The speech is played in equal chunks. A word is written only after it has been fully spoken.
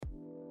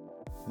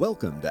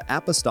Welcome to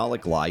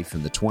Apostolic Life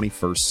in the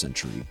 21st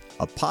Century,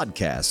 a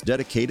podcast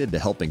dedicated to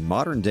helping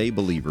modern-day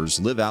believers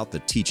live out the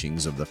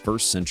teachings of the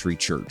first century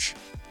church.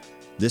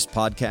 This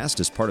podcast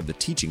is part of the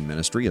teaching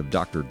ministry of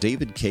Dr.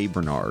 David K.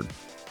 Bernard.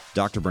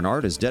 Dr.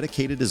 Bernard has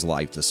dedicated his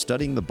life to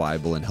studying the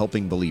Bible and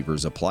helping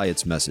believers apply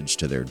its message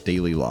to their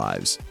daily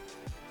lives.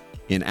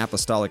 In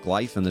Apostolic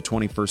Life in the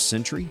 21st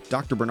Century,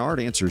 Dr. Bernard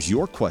answers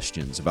your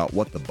questions about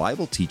what the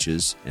Bible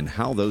teaches and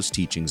how those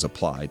teachings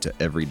apply to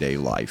everyday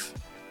life.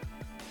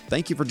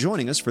 Thank you for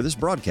joining us for this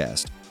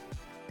broadcast.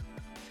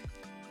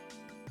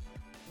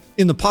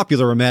 In the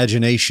popular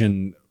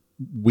imagination,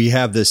 we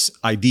have this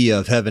idea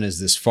of heaven as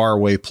this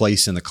faraway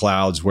place in the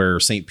clouds where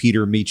St.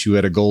 Peter meets you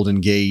at a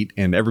golden gate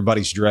and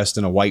everybody's dressed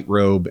in a white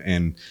robe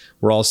and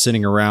we're all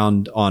sitting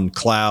around on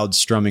clouds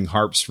strumming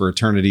harps for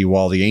eternity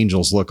while the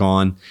angels look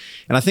on.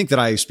 And I think that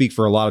I speak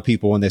for a lot of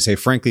people when they say,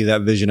 frankly,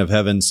 that vision of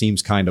heaven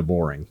seems kind of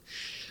boring.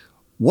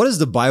 What does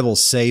the Bible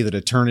say that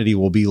eternity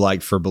will be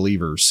like for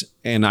believers?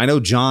 And I know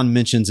John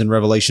mentions in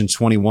Revelation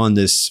 21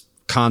 this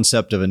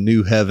concept of a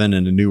new heaven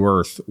and a new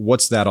earth.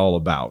 What's that all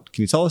about?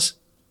 Can you tell us?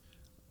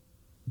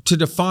 To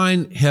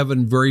define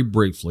heaven very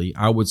briefly,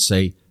 I would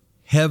say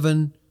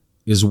heaven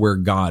is where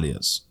God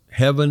is.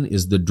 Heaven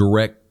is the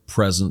direct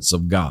presence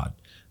of God.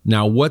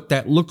 Now, what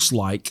that looks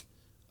like,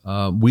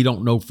 we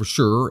don't know for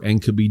sure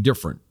and could be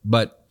different.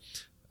 But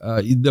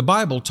the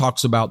Bible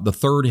talks about the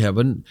third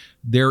heaven.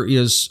 There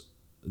is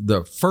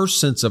the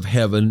first sense of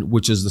heaven,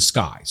 which is the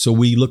sky. So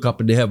we look up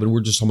into heaven.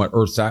 We're just talking about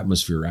Earth's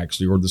atmosphere,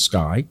 actually, or the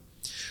sky.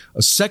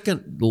 A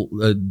second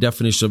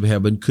definition of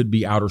heaven could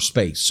be outer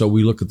space. So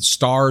we look at the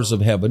stars of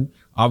heaven.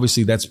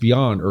 Obviously, that's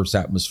beyond Earth's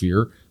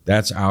atmosphere.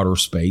 That's outer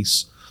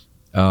space.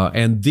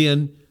 And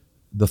then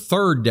the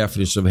third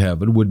definition of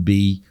heaven would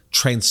be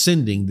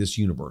transcending this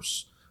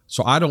universe.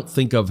 So I don't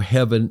think of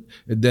heaven,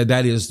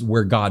 that is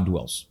where God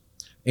dwells.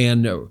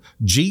 And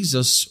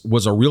Jesus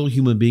was a real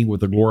human being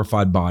with a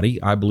glorified body.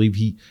 I believe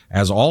he,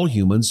 as all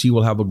humans, he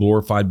will have a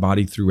glorified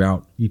body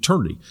throughout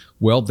eternity.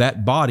 Well,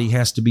 that body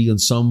has to be in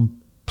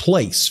some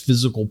place,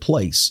 physical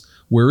place.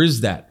 Where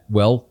is that?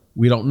 Well,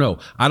 we don't know.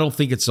 I don't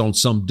think it's on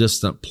some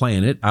distant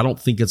planet. I don't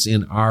think it's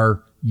in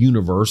our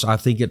universe. I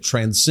think it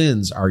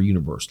transcends our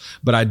universe.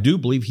 But I do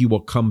believe he will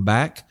come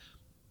back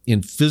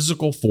in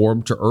physical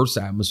form to Earth's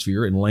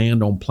atmosphere and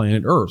land on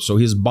planet Earth. So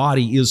his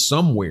body is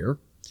somewhere.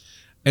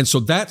 And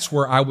so that's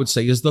where I would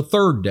say is the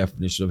third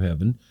definition of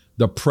heaven,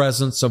 the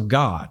presence of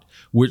God,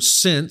 which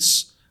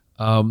since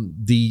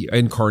the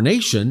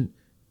incarnation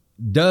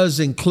does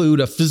include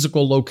a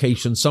physical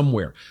location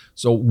somewhere.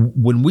 So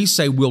when we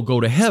say we'll go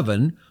to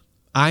heaven,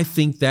 I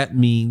think that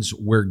means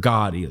where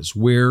God is,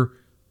 where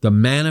the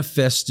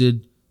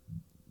manifested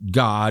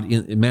God,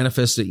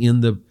 manifested in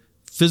the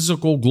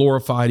physical,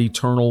 glorified,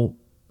 eternal,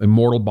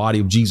 immortal body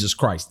of Jesus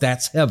Christ.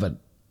 That's heaven.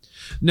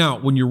 Now,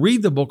 when you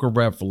read the book of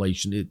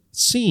Revelation, it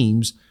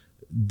seems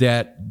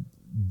that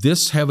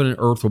this heaven and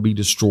earth will be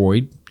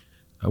destroyed,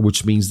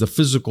 which means the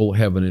physical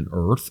heaven and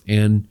earth,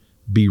 and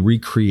be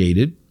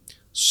recreated.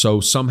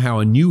 So somehow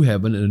a new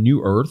heaven and a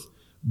new earth.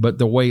 But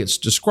the way it's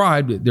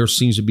described, there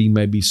seems to be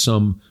maybe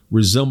some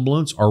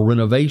resemblance or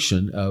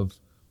renovation of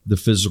the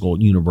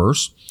physical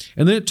universe.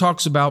 And then it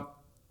talks about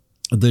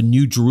the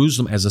New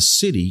Jerusalem as a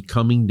city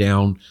coming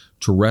down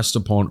to rest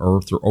upon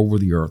earth or over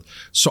the earth.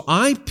 So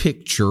I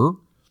picture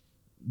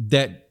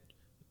that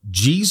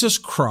Jesus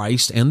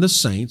Christ and the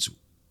saints,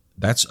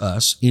 that's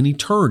us, in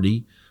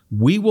eternity,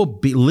 we will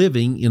be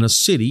living in a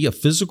city, a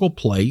physical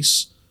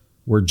place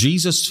where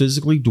Jesus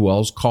physically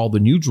dwells, called the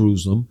New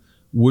Jerusalem,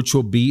 which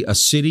will be a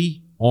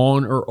city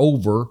on or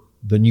over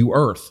the new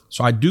earth.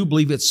 So I do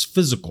believe it's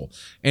physical.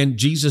 And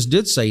Jesus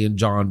did say in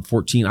John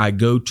 14, I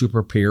go to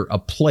prepare a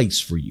place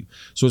for you.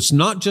 So it's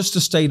not just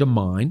a state of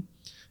mind.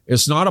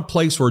 It's not a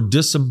place where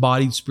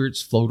disembodied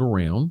spirits float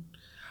around.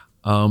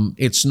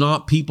 It's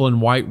not people in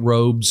white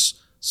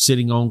robes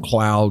sitting on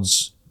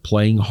clouds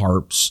playing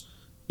harps.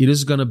 It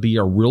is going to be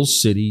a real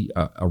city,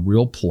 a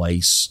real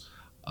place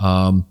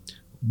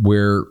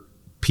where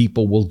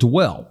people will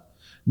dwell.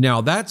 Now,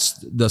 that's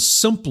the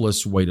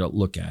simplest way to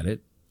look at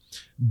it.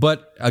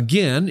 But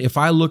again, if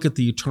I look at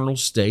the eternal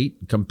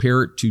state,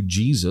 compare it to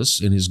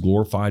Jesus in his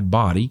glorified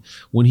body,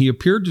 when he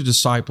appeared to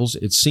disciples,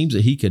 it seems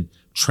that he could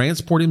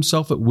transport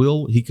himself at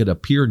will. He could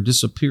appear and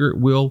disappear at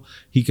will.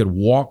 He could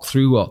walk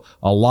through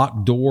a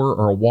locked door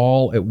or a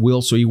wall at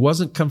will. So he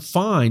wasn't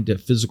confined to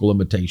physical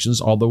limitations,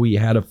 although he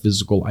had a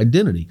physical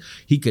identity.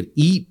 He could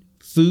eat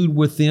food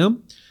with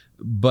them,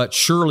 but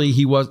surely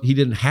he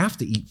didn't have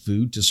to eat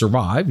food to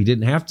survive. He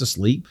didn't have to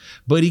sleep,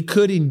 but he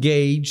could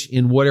engage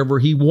in whatever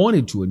he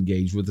wanted to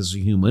engage with as a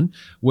human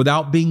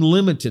without being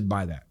limited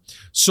by that.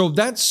 So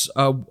that's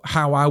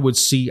how I would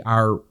see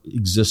our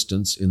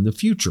existence in the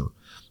future.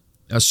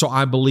 So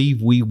I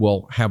believe we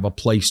will have a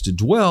place to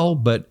dwell,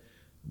 but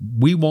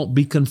we won't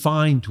be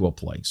confined to a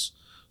place.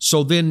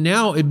 So then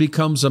now it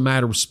becomes a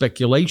matter of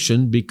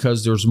speculation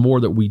because there's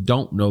more that we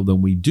don't know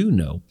than we do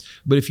know.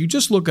 But if you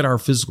just look at our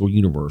physical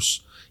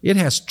universe, it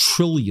has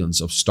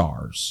trillions of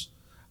stars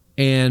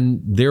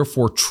and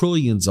therefore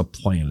trillions of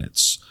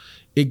planets.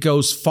 It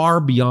goes far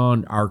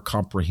beyond our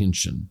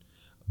comprehension,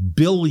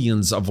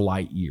 billions of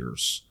light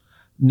years.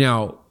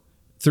 Now,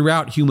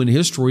 throughout human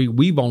history,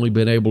 we've only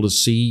been able to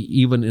see,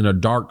 even in a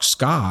dark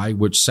sky,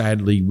 which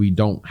sadly we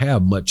don't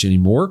have much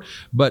anymore,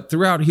 but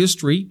throughout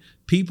history,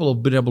 people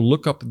have been able to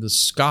look up in the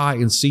sky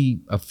and see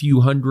a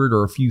few hundred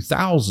or a few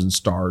thousand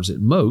stars at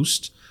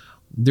most.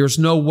 There's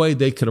no way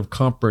they could have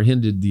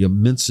comprehended the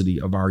immensity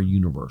of our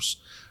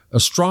universe.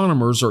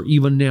 Astronomers are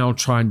even now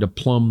trying to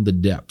plumb the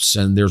depths,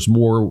 and there's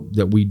more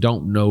that we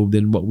don't know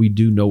than what we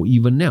do know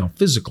even now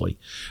physically.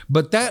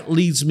 But that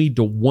leads me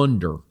to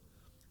wonder,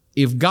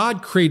 if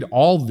God created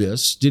all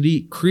this, did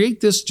he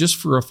create this just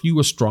for a few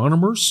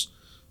astronomers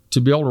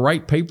to be able to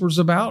write papers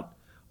about?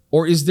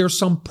 Or is there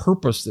some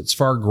purpose that's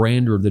far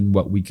grander than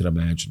what we can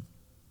imagine?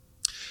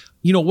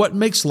 You know, what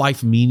makes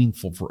life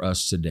meaningful for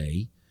us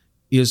today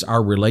is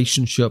our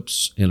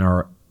relationships and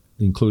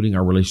including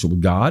our relationship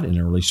with God and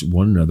our relationship with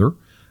one another,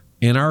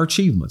 and our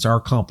achievements, our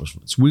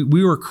accomplishments. We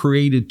were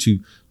created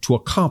to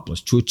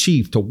accomplish, to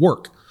achieve, to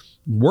work.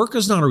 Work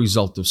is not a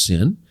result of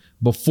sin.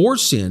 Before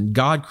sin,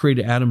 God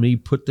created Adam and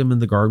Eve, put them in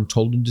the garden,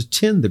 told them to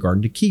tend the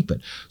garden, to keep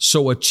it.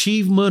 So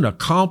achievement,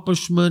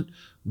 accomplishment,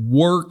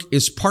 work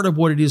is part of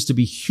what it is to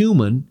be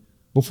human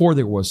before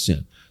there was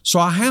sin. So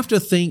I have to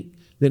think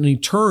that in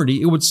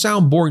eternity, it would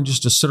sound boring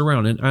just to sit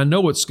around. And I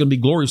know it's going to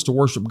be glorious to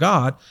worship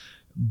God,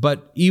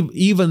 but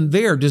even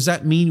there, does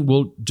that mean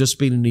we'll just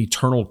be in an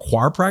eternal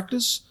choir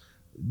practice?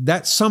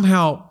 That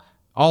somehow,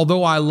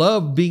 although I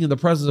love being in the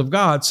presence of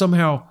God,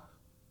 somehow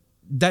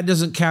that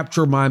doesn't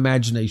capture my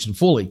imagination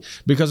fully,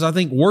 because I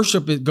think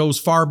worship, it goes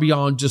far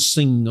beyond just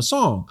singing a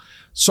song.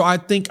 So I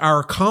think our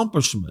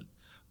accomplishment,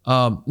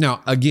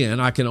 now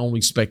again, I can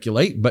only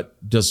speculate, but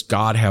does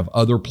God have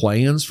other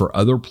plans for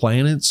other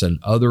planets and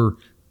other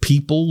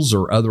peoples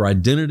or other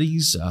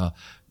identities?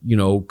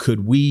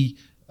 Could we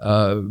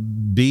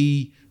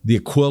be the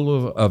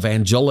equivalent of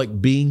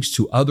angelic beings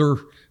to other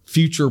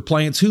future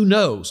planets? Who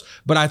knows?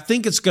 But I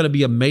think it's going to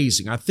be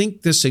amazing. I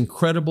think this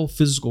incredible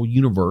physical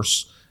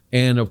universe,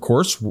 and of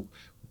course,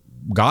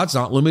 God's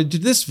not limited to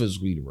this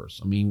physical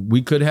universe. I mean,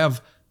 we could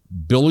have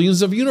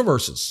billions of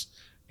universes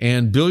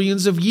and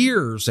billions of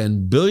years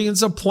and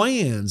billions of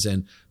plans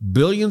and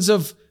billions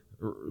of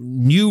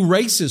new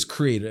races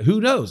created.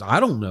 Who knows? I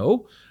don't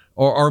know.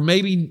 Or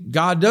maybe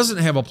God doesn't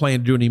have a plan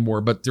to do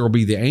anymore, but there will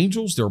be the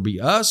angels, there will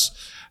be us.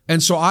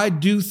 And so I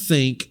do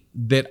think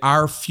that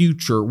our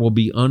future will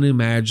be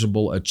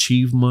unimaginable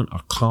achievement,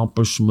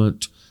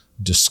 accomplishment,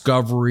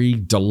 discovery,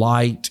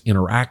 delight,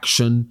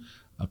 interaction,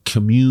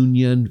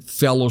 communion,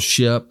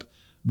 fellowship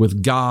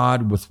with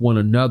God, with one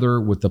another,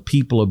 with the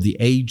people of the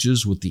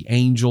ages, with the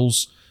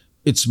angels.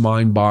 It's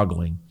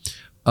mind-boggling.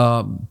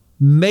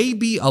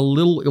 Maybe a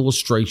little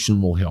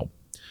illustration will help.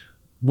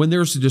 When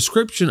there's a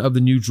description of the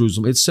New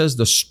Jerusalem, it says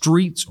the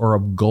streets are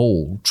of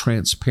gold,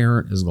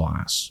 transparent as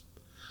glass.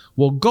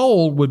 Well,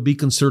 gold would be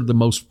considered the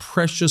most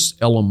precious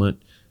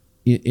element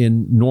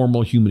in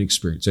normal human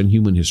experience and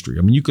human history.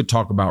 I mean, you could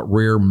talk about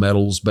rare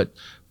metals, but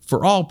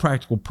for all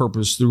practical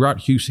purposes,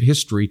 throughout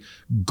history,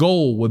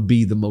 gold would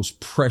be the most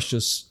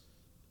precious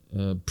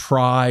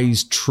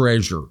prized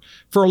treasure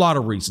for a lot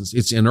of reasons.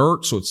 It's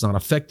inert, so it's not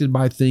affected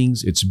by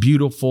things. It's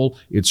beautiful,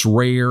 it's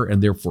rare,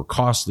 and therefore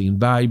costly and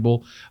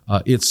valuable.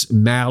 It's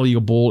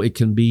malleable. It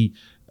can be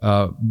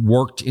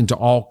worked into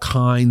all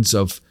kinds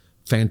of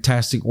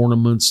fantastic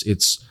ornaments.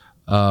 It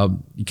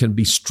can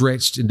be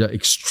stretched into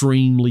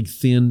extremely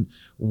thin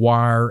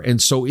wire, and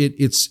so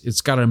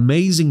it's got an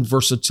amazing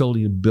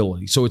versatility and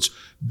ability. So it's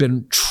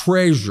been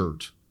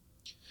treasured.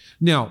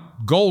 Now,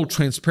 gold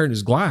transparent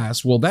as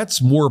glass, well,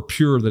 that's more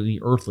pure than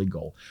any earthly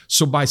gold.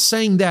 So by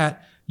saying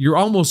that, you're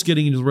almost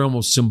getting into the realm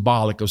of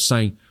symbolic of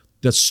saying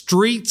the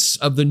streets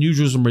of the New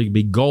Jerusalem are going to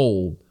be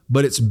gold,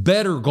 but it's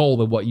better gold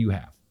than what you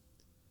have.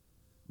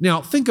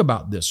 Now, think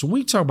about this. When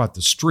we talk about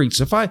the streets,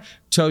 if I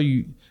tell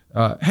you,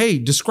 hey,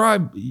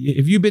 describe,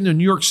 if you've been to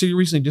New York City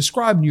recently,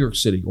 describe New York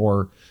City,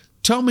 or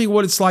tell me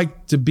what it's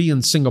like to be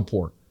in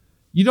Singapore.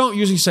 You don't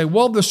usually say,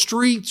 well, the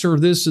streets are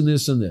this and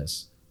this and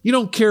this. You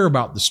don't care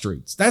about the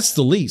streets. That's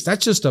the least.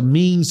 That's just a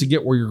means to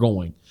get where you're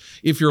going.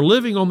 If you're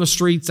living on the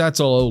streets, that's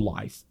a low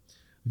life.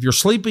 If you're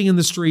sleeping in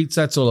the streets,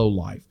 that's a low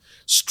life.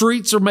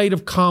 Streets are made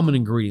of common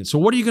ingredients. So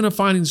what are you going to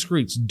find in the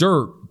streets?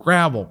 Dirt,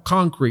 gravel,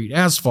 concrete,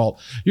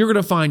 asphalt. You're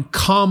going to find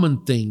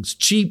common things,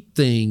 cheap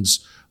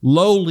things,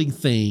 lowly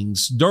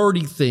things,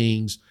 dirty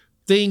things,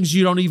 things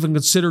you don't even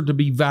consider to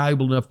be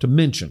valuable enough to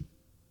mention.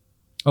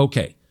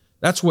 Okay,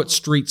 that's what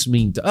streets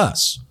mean to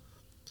us.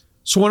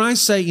 So when I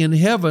say in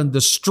heaven,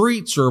 the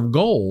streets are of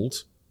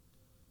gold,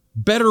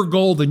 better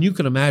gold than you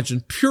can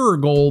imagine, purer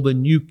gold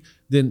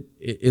than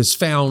is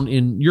found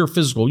in your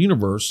physical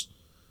universe.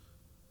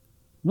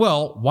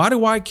 Well, why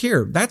do I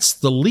care? That's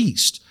the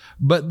least.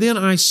 But then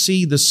I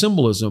see the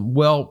symbolism.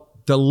 Well,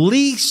 the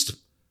least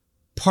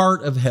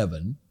part of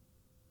heaven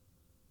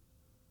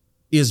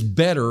is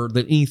better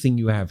than anything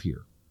you have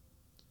here.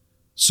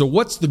 So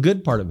what's the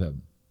good part of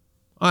heaven?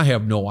 I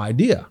have no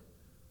idea.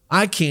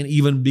 I can't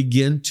even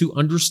begin to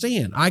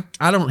understand.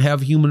 I don't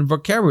have human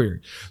vocabulary.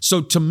 So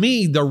to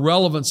me, the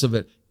relevance of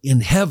it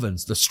in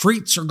heavens, the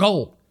streets are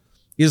gold,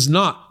 is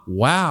not,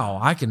 wow,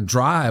 I can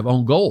drive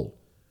on gold.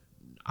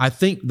 I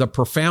think the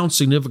profound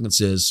significance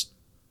is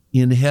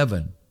in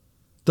heaven,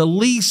 the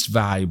least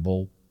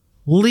valuable,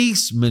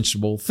 least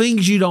mentionable,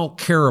 things you don't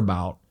care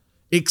about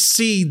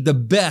exceed the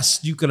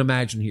best you can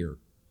imagine here.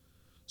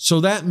 So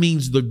that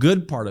means the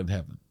good part of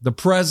heaven, the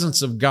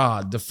presence of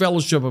God, the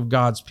fellowship of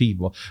God's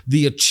people,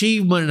 the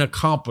achievement and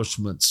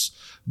accomplishments,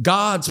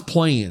 God's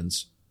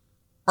plans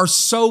are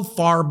so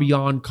far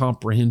beyond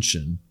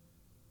comprehension,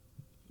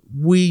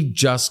 we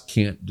just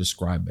can't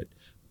describe it.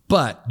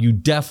 But you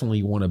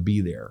definitely want to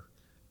be there,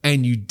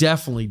 and you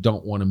definitely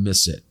don't want to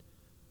miss it.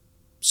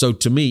 So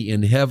to me,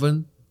 in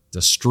heaven,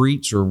 the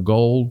streets are of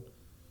gold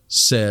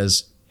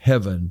says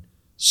heaven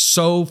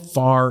so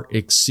far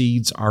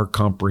exceeds our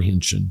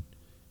comprehension.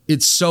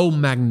 It's so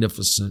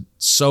magnificent,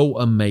 so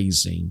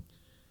amazing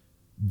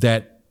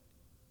that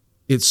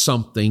it's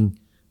something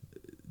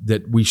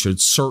that we should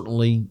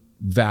certainly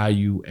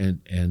value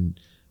and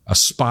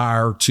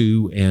aspire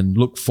to and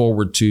look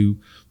forward to,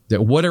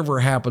 that whatever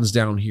happens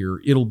down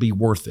here, it'll be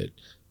worth it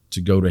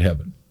to go to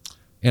heaven.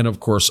 And of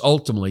course,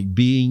 ultimately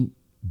being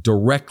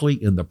directly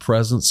in the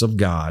presence of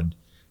God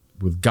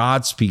with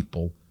God's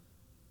people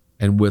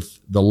and with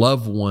the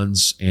loved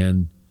ones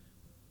and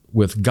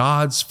with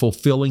God's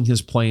fulfilling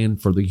his plan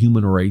for the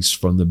human race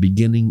from the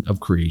beginning of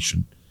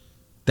creation.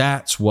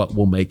 That's what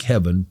will make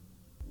heaven,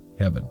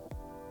 heaven.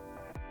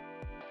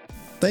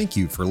 Thank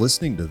you for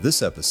listening to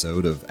this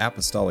episode of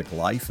Apostolic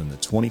Life in the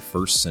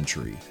 21st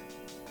Century.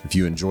 If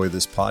you enjoy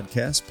this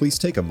podcast, please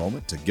take a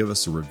moment to give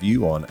us a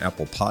review on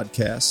Apple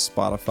Podcasts,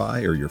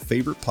 Spotify, or your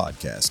favorite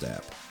podcast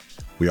app.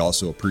 We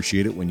also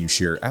appreciate it when you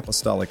share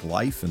Apostolic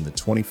Life in the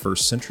 21st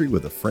Century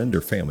with a friend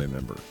or family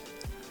member.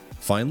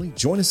 Finally,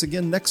 join us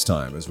again next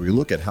time as we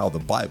look at how the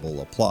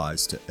Bible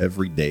applies to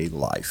everyday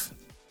life.